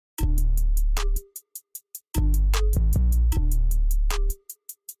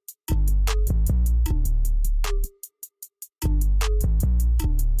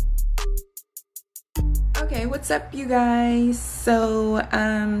What's up, you guys? So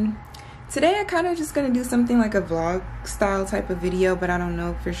today I kind of just gonna do something like a vlog style type of video, but I don't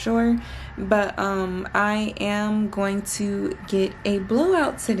know for sure. But I am going to get a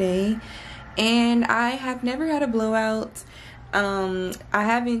blowout today, and I have never had a blowout. I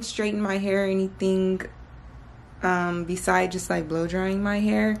haven't straightened my hair or anything besides just like blow drying my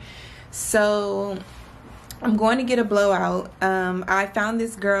hair. So I'm going to get a blowout. I found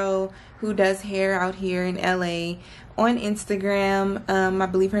this girl who does hair out here in LA on Instagram. I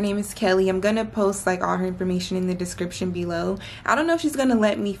believe her name is Kelly. I'm gonna post like all her information in the description below. I don't know if she's gonna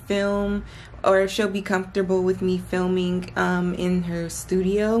let me film or if she'll be comfortable with me filming in her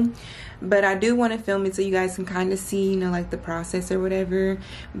studio, but I do want to film it so you guys can kind of see, you know, like the process or whatever.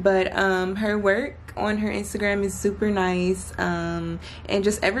 But her work on her Instagram is super nice, and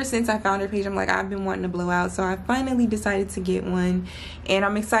just ever since I found her page, I'm like, I've been wanting to blow out, so I finally decided to get one. And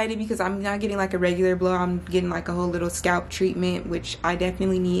I'm excited because I'm not getting like a regular blow, I'm getting like a whole little scalp treatment, which I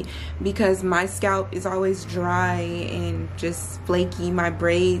definitely need because my scalp is always dry and just flaky. My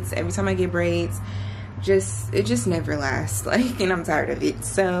braids, every time I get braids, it just never lasts, like, and I'm tired of it,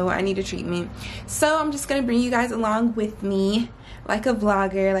 so I need a treatment. So I'm just gonna bring you guys along with me like a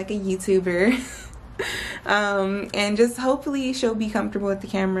vlogger, like a YouTuber. And just hopefully she'll be comfortable with the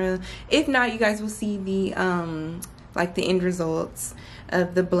camera. If not, you guys will see the like the end results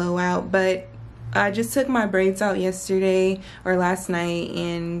of the blowout. But I just took my braids out yesterday or last night,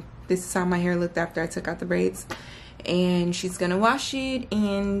 and this is how my hair looked after I took out the braids. And she's gonna wash it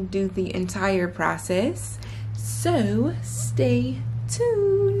and do the entire process, so stay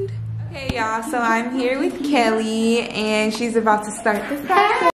tuned. Okay, y'all, so I'm here with Kelly and she's about to start the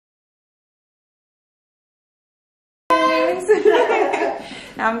process.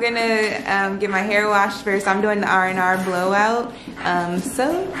 I'm gonna get my hair washed first. I'm doing the R&R blowout,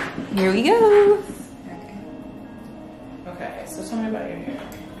 so here we go. Okay, so tell me about your hair.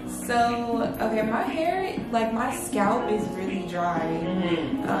 So, okay, my hair, like my scalp is really dry.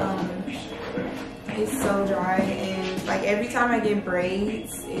 It's so dry, and like every time I get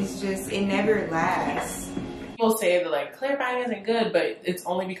braids, it's just, it never lasts. People say that like clarifying isn't good, but it's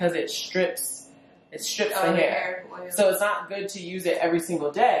only because it strips the hair. So it's not good to use it every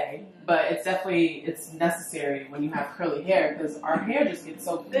single day, but it's definitely, it's necessary when you have curly hair because our hair just gets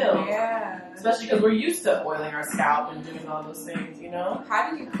so filled. Yeah. Especially because we're used to oiling our scalp and doing all those things, you know?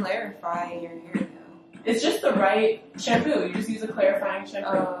 How do you clarify your hair though? It's just the right shampoo. You just use a clarifying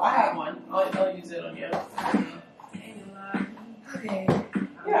shampoo. I have one. I'll use it on you. Okay.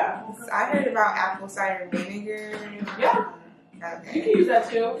 Yeah. I heard about apple cider vinegar. Yeah. Okay. You can use that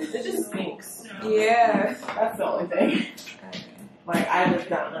too. It just stinks. Yeah. That's the only thing. Okay. Like, I just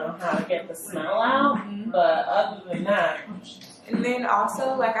don't know how to get the smell out, but other than that. And then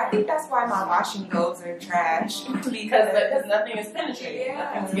also, like, I think that's why my washing goes are trash. Because nothing is penetrating.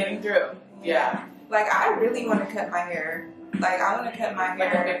 Yeah. Nothing's getting through. Yeah. Like, I really want to cut my hair. Like, I want to cut my hair.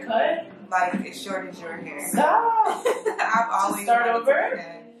 Like a good cut? Like, as short as your hair. Stop! I've always start wanted over? to do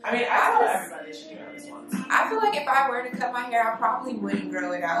that. I mean, I tell everybody should do it this once. I feel like if I were to cut my hair, I probably wouldn't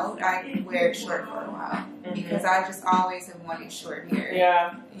grow it out. I'd wear it short for a while. Because I just always have wanted short hair.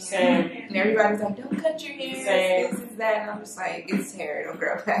 Yeah, same. And everybody's like, don't cut your hair. Same. This is that. And I'm just like, it's hair. It'll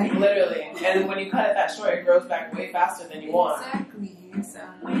grow back. Literally. And when you cut it that short, it grows back way faster than you want. Exactly. So,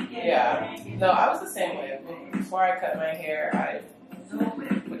 yeah. No, I was the same way. Before I cut my hair, I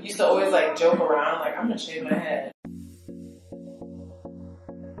used to always like joke around, like, I'm going to shave my head.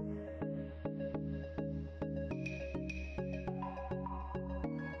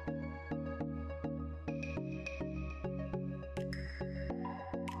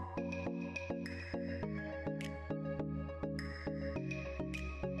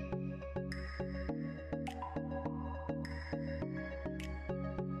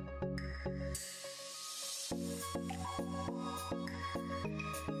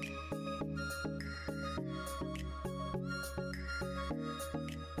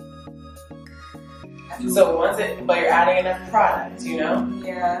 So but you're adding enough product, you know?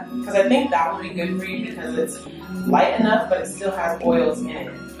 yeah. Because I think that would be good for you because it's light enough, but it still has oils in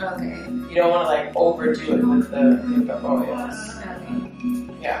it. Okay. You don't want to like overdo it with the oils.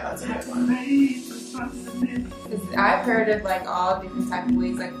 Okay. Yeah, that's a good one. Because I've heard of like all different type of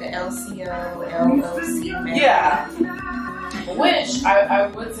ways, like the LCO, LOC method. Yeah. Which I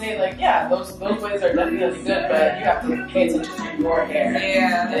would say, like, yeah, those ways are definitely good, but you have to pay attention to your hair.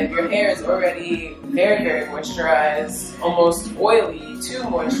 Yeah. And if your hair is already very, very moisturized, almost oily, too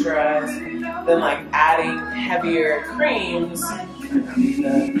moisturized, then like adding heavier creams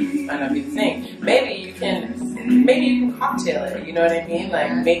might not be the thing. Maybe you can maybe you can cocktail it, you know what I mean?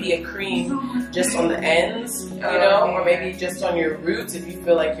 Like maybe a cream just on the ends, you know, or maybe just on your roots if you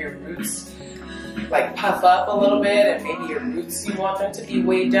feel like your roots like puff up a little bit, and maybe your roots, you want them to be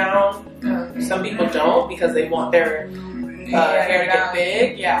weighed down. Some people don't because they want their hair to get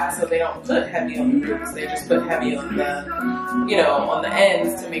big, so they don't put heavy on the roots. They just put heavy on the, you know, on the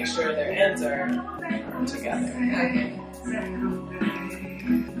ends to make sure their ends are together.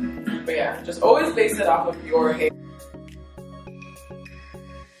 But yeah, just always base it off of your hair.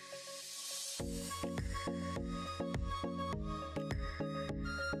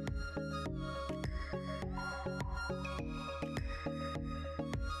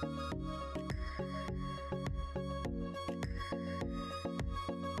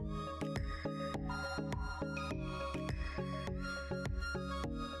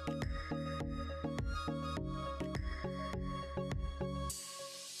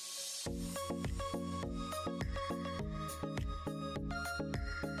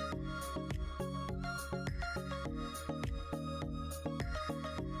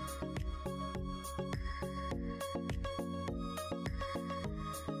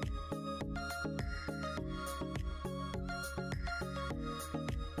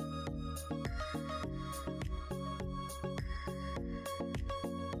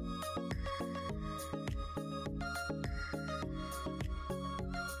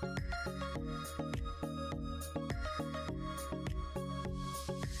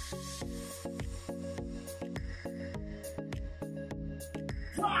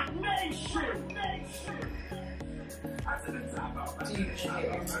 Do you usually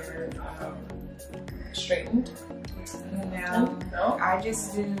get your hair straightened? No, I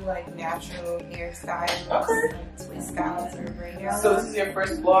just do like natural hairstyles, like twist styles or braid. So this is your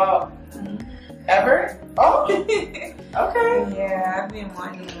first blowout ever? Oh, okay. Yeah, I've been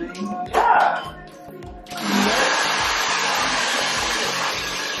wanting one. Yeah.